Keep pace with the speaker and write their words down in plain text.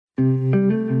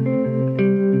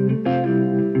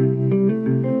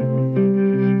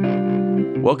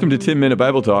Welcome to 10-Minute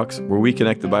Bible Talks, where we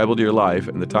connect the Bible to your life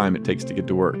and the time it takes to get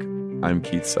to work. I'm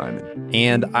Keith Simon.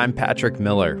 And I'm Patrick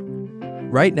Miller.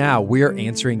 Right now, we're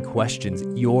answering questions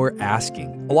you're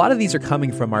asking. A lot of these are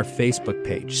coming from our Facebook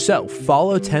page. So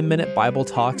follow 10-Minute Bible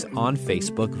Talks on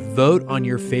Facebook, vote on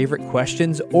your favorite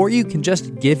questions, or you can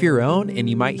just give your own and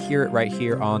you might hear it right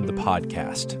here on the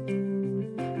podcast.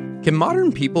 Can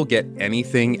modern people get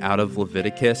anything out of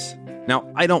Leviticus? Now,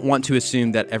 I don't want to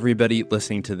assume that everybody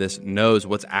listening to this knows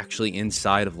what's actually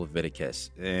inside of Leviticus.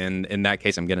 And in that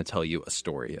case, I'm going to tell you a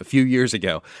story. A few years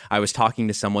ago, I was talking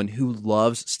to someone who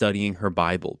loves studying her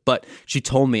Bible, but she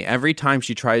told me every time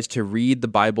she tries to read the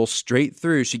Bible straight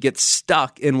through, she gets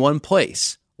stuck in one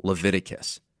place,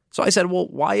 Leviticus. So I said, well,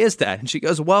 why is that? And she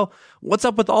goes, well, what's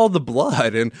up with all the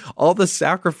blood and all the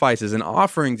sacrifices and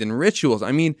offerings and rituals?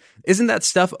 I mean, isn't that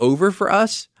stuff over for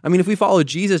us? I mean, if we follow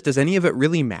Jesus, does any of it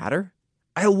really matter?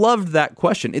 I loved that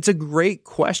question. It's a great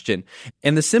question.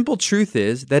 And the simple truth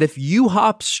is that if you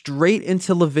hop straight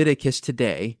into Leviticus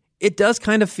today, it does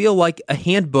kind of feel like a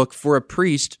handbook for a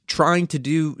priest trying to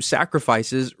do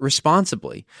sacrifices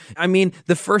responsibly. I mean,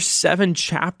 the first 7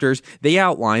 chapters, they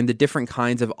outline the different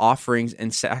kinds of offerings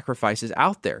and sacrifices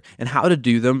out there and how to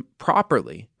do them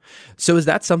properly. So is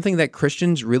that something that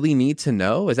Christians really need to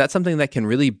know? Is that something that can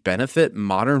really benefit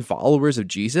modern followers of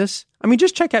Jesus? I mean,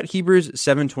 just check out Hebrews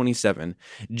 7:27.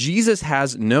 Jesus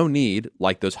has no need,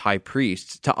 like those high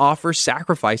priests, to offer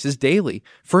sacrifices daily,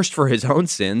 first for his own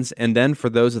sins and then for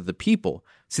those of the people,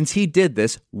 since he did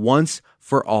this once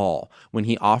for all when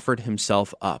he offered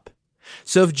himself up.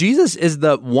 So if Jesus is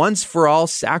the once-for-all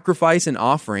sacrifice and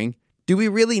offering, do we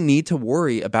really need to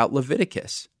worry about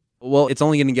Leviticus? Well, it's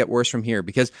only going to get worse from here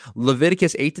because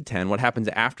Leviticus 8-10, what happens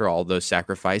after all those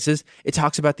sacrifices, it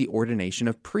talks about the ordination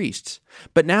of priests.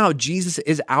 But now Jesus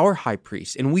is our high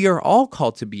priest, and we are all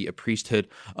called to be a priesthood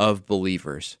of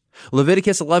believers.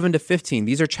 Leviticus 11-15,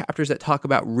 these are chapters that talk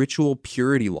about ritual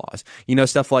purity laws. You know,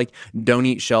 stuff like don't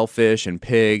eat shellfish and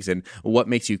pigs and what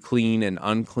makes you clean and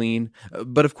unclean.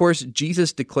 But of course,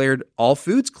 Jesus declared all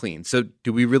foods clean. So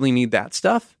do we really need that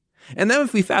stuff? And then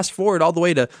if we fast forward all the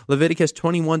way to Leviticus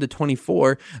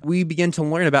 21-24, we begin to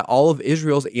learn about all of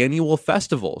Israel's annual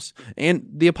festivals. And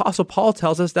the Apostle Paul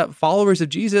tells us that followers of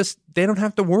Jesus, they don't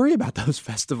have to worry about those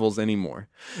festivals anymore.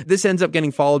 This ends up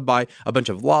getting followed by a bunch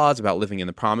of laws about living in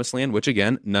the promised land, which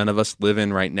again, none of us live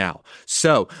in right now.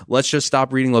 So let's just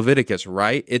stop reading Leviticus,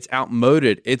 right? It's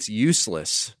outmoded. It's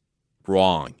useless.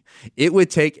 Wrong. It would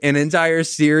take an entire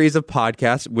series of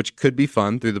podcasts, which could be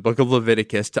fun, through the book of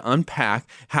Leviticus to unpack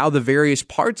how the various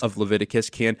parts of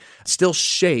Leviticus can still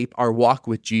shape our walk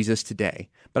with Jesus today.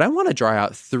 But I want to draw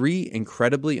out 3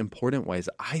 incredibly important ways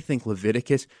I think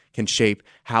Leviticus can shape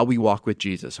how we walk with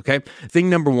Jesus, okay? Thing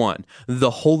number 1, the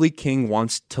Holy King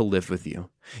wants to live with you.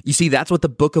 You see, that's what the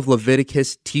book of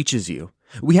Leviticus teaches you.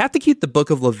 We have to keep the book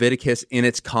of Leviticus in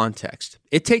its context.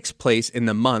 It takes place in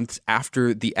the months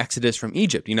after the Exodus from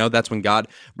Egypt. You know, that's when God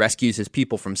rescues his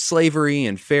people from slavery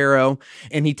and Pharaoh,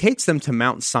 and he takes them to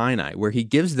Mount Sinai, where he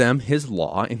gives them his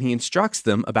law, and he instructs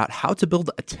them about how to build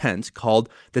a tent called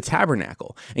the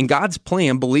tabernacle. And God's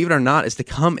plan, believe it or not, is to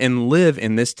come and live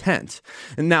in this tent.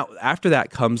 And now, after that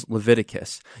comes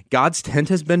Leviticus. God's tent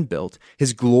has been built.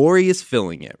 His glory is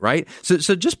filling it, right? So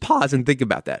just pause and think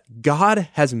about that. God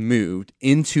has moved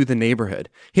into the neighborhood.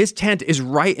 His tent is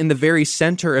right in the very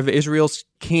center of Israel's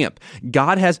camp.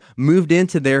 God has moved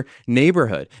into their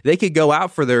neighborhood. They could go out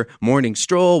for their morning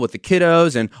stroll with the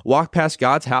kiddos and walk past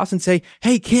God's house and say,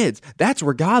 hey kids, that's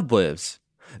where God lives.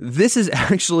 This is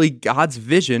actually God's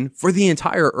vision for the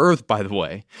entire earth, by the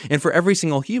way, and for every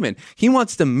single human. He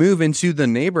wants to move into the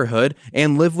neighborhood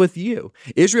and live with you.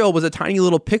 Israel was a tiny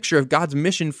little picture of God's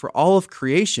mission for all of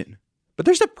creation. But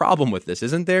there's a problem with this,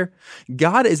 isn't there?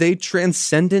 God is a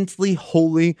transcendently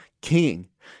holy king.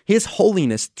 His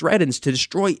holiness threatens to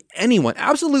destroy anyone,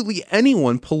 absolutely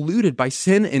anyone, polluted by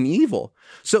sin and evil.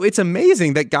 So it's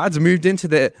amazing that God's moved into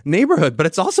the neighborhood, but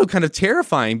it's also kind of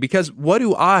terrifying because what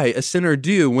do I, a sinner,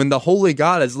 do when the holy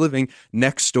God is living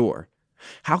next door?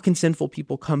 How can sinful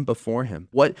people come before him?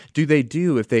 What do they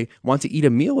do if they want to eat a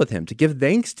meal with him, to give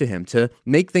thanks to him, to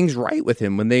make things right with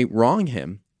him when they wrong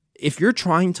him? If you're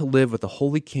trying to live with a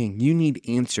holy king, you need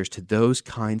answers to those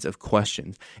kinds of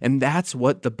questions. And that's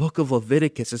what the book of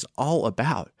Leviticus is all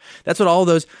about. That's what all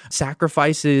those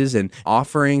sacrifices and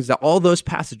offerings, all those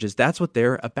passages, that's what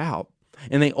they're about.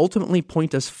 And they ultimately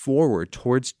point us forward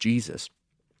towards Jesus.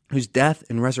 whose death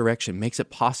and resurrection makes it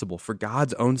possible for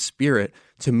God's own Spirit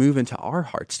to move into our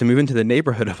hearts, to move into the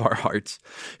neighborhood of our hearts,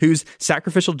 whose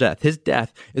sacrificial death, his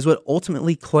death, is what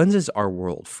ultimately cleanses our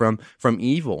world from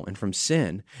evil and from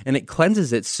sin. And it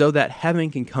cleanses it so that heaven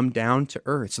can come down to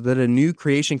earth, so that a new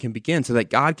creation can begin, so that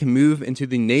God can move into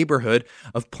the neighborhood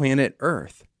of planet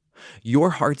Earth.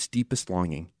 Your heart's deepest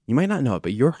longing, you might not know it,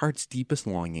 but your heart's deepest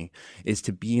longing is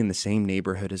to be in the same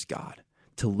neighborhood as God,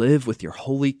 to live with your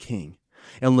holy King.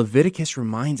 And Leviticus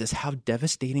reminds us how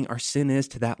devastating our sin is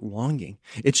to that longing.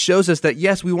 It shows us that,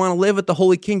 yes, we want to live with the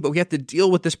Holy King, but we have to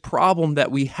deal with this problem that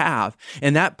we have.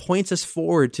 And that points us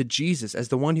forward to Jesus as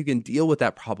the one who can deal with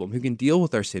that problem, who can deal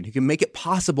with our sin, who can make it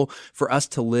possible for us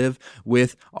to live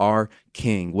with our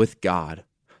King, with God.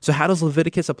 So how does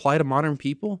Leviticus apply to modern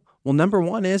people? Well, number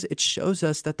one is it shows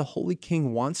us that the Holy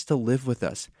King wants to live with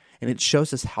us, and it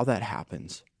shows us how that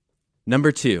happens.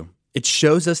 Number two, it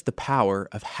shows us the power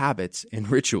of habits and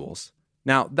rituals.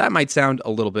 Now, that might sound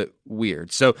a little bit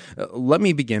weird, so let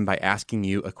me begin by asking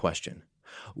you a question.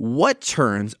 What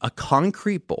turns a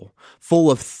concrete bowl full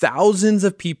of thousands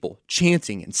of people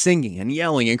chanting and singing and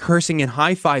yelling and cursing and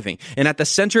high-fiving, and at the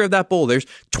center of that bowl, there's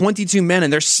 22 men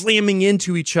and they're slamming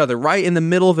into each other right in the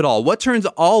middle of it all? What turns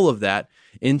all of that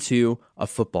into a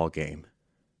football game?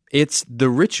 It's the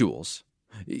rituals.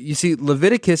 You see,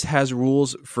 Leviticus has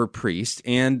rules for priests,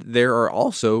 and there are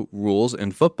also rules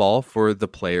in football for the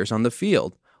players on the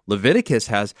field. Leviticus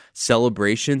has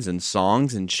celebrations and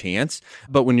songs and chants,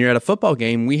 but when you're at a football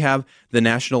game, we have the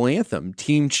national anthem,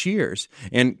 team cheers,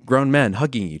 and grown men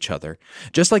hugging each other.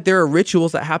 Just like there are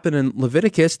rituals that happen in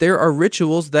Leviticus, there are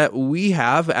rituals that we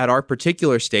have at our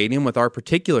particular stadium with our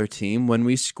particular team when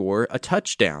we score a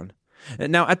touchdown.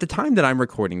 Now, at the time that I'm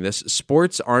recording this,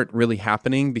 sports aren't really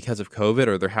happening because of COVID,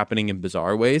 or they're happening in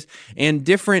bizarre ways, and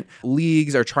different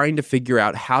leagues are trying to figure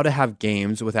out how to have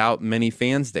games without many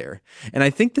fans there. And I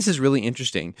think this is really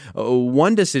interesting.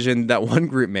 One decision that one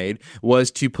group made was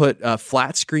to put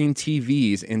flat screen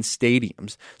TVs in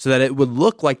stadiums so that it would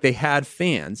look like they had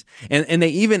fans. And they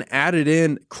even added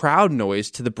in crowd noise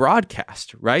to the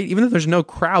broadcast, right? Even if there's no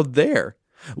crowd there.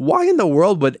 Why in the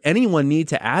world would anyone need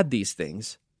to add these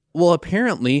things? Well,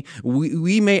 apparently,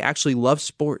 we may actually love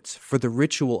sports for the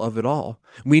ritual of it all.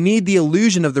 We need the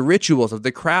illusion of the rituals, of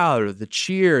the crowd, of the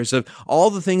cheers, of all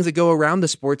the things that go around the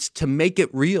sports to make it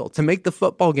real, to make the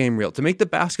football game real, to make the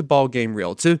basketball game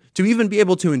real, to even be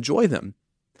able to enjoy them.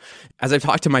 As I've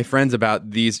talked to my friends about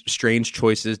these strange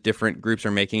choices different groups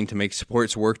are making to make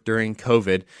sports work during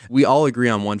COVID, we all agree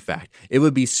on one fact. It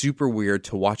would be super weird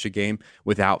to watch a game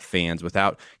without fans,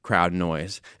 without crowd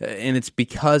noise. And it's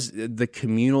because the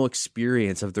communal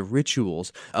experience of the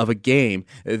rituals of a game,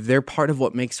 they're part of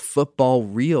what makes football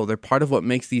real. They're part of what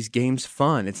makes these games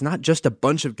fun. It's not just a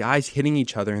bunch of guys hitting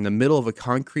each other in the middle of a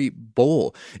concrete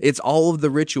bowl. It's all of the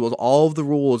rituals, all of the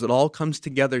rules. It all comes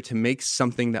together to make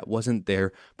something that wasn't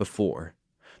there before.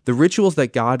 The rituals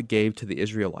that God gave to the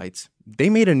Israelites, they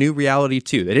made a new reality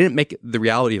too. They didn't make the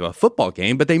reality of a football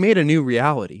game, but they made a new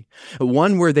reality,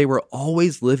 one where they were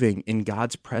always living in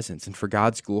God's presence and for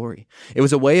God's glory. It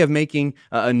was a way of making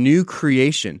a new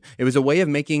creation. It was a way of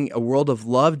making a world of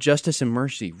love, justice, and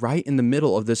mercy right in the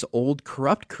middle of this old,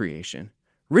 corrupt creation.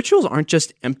 Rituals aren't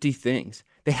just empty things.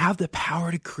 They have the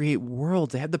power to create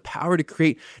worlds. They have the power to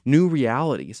create new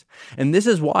realities. And this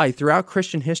is why throughout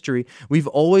Christian history, we've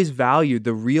always valued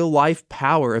the real life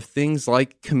power of things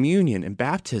like communion and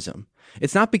baptism.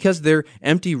 It's not because they're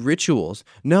empty rituals.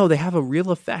 No, they have a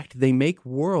real effect. They make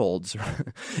worlds.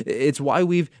 It's why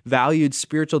we've valued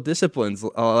spiritual disciplines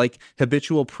like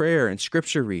habitual prayer and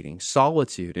scripture reading,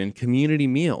 solitude, and community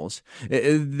meals.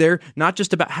 They're not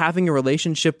just about having a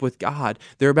relationship with God.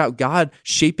 They're about God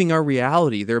shaping our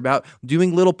reality. They're about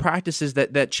doing little practices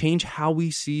that change how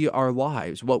we see our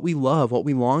lives, what we love, what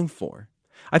we long for.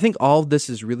 I think all of this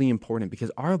is really important because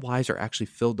our lives are actually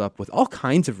filled up with all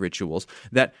kinds of rituals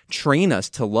that train us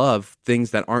to love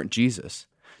things that aren't Jesus.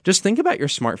 Just think about your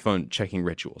smartphone checking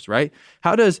rituals, right?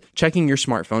 How does checking your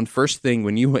smartphone first thing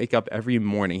when you wake up every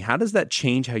morning, how does that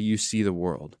change how you see the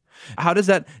world? How does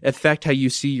that affect how you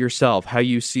see yourself, how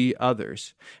you see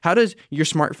others? How does your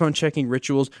smartphone checking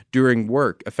rituals during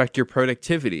work affect your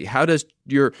productivity? How does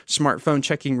your smartphone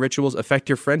checking rituals affect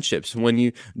your friendships when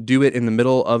you do it in the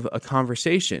middle of a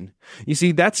conversation? You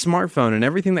see, that smartphone and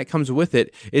everything that comes with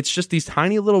it, it's just these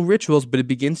tiny little rituals, but it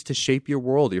begins to shape your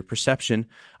world, your perception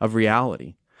of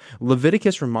reality.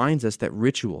 Leviticus reminds us that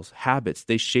rituals, habits,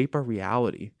 they shape our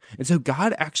reality. And so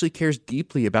God actually cares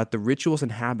deeply about the rituals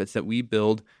and habits that we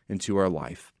build into our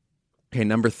life. Okay,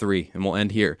 number 3, and we'll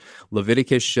end here.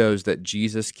 Leviticus shows that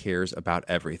Jesus cares about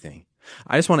everything.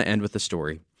 I just want to end with a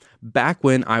story. Back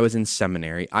when I was in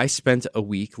seminary, I spent a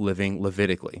week living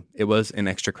Levitically. It was an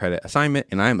extra credit assignment,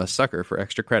 and I'm a sucker for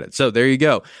extra credit. So there you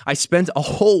go. I spent a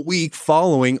whole week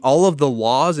following all of the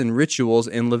laws and rituals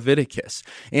in Leviticus,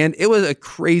 and it was a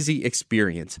crazy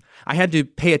experience. I had to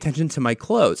pay attention to my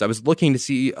clothes. I was looking to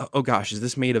see, oh gosh, is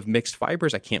this made of mixed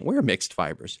fibers? I can't wear mixed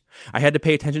fibers. I had to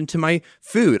pay attention to my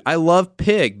food. I love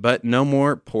pig, but no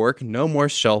more pork, no more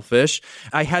shellfish.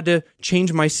 I had to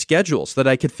change my schedule so that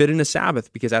I could fit in a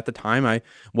Sabbath, because at the time I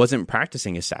wasn't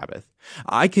practicing a Sabbath.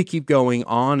 I could keep going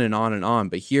on and on and on,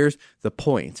 but here's the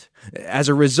point. As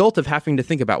a result of having to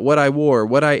think about what I wore,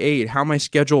 what I ate, how my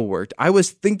schedule worked, I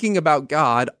was thinking about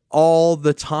God all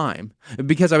the time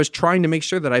because I was trying to make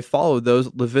sure that I followed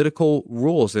those Levitical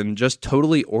rules in just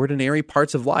totally ordinary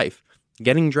parts of life,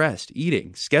 getting dressed,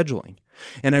 eating, scheduling.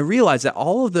 And I realized that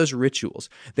all of those rituals,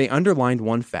 they underlined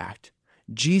one fact.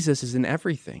 Jesus is in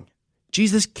everything.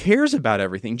 Jesus cares about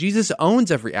everything. Jesus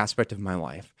owns every aspect of my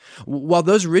life. While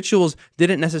those rituals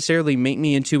didn't necessarily make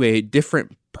me into a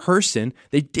different person,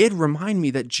 they did remind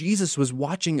me that Jesus was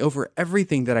watching over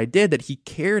everything that I did, that he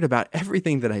cared about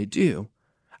everything that I do.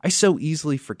 I so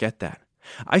easily forget that.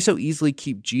 I so easily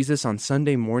keep Jesus on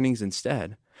Sunday mornings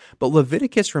instead. But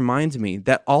Leviticus reminds me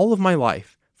that all of my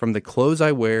life, from the clothes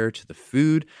I wear to the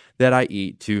food that I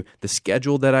eat to the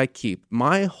schedule that I keep,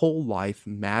 my whole life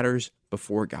matters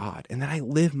before God, and that I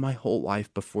live my whole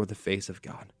life before the face of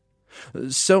God.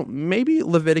 So maybe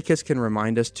Leviticus can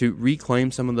remind us to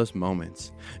reclaim some of those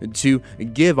moments, to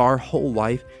give our whole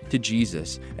life to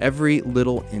Jesus, every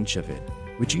little inch of it.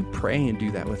 Would you pray and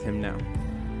do that with him now?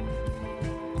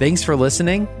 Thanks for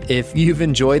listening. If you've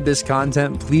enjoyed this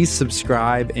content, please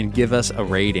subscribe and give us a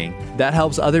rating. That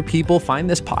helps other people find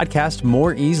this podcast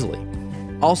more easily.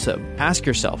 Also, ask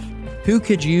yourself, who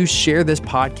could you share this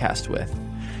podcast with?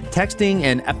 Texting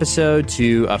an episode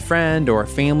to a friend or a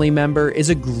family member is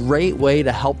a great way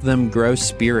to help them grow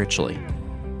spiritually.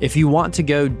 If you want to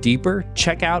go deeper,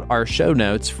 check out our show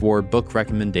notes for book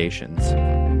recommendations.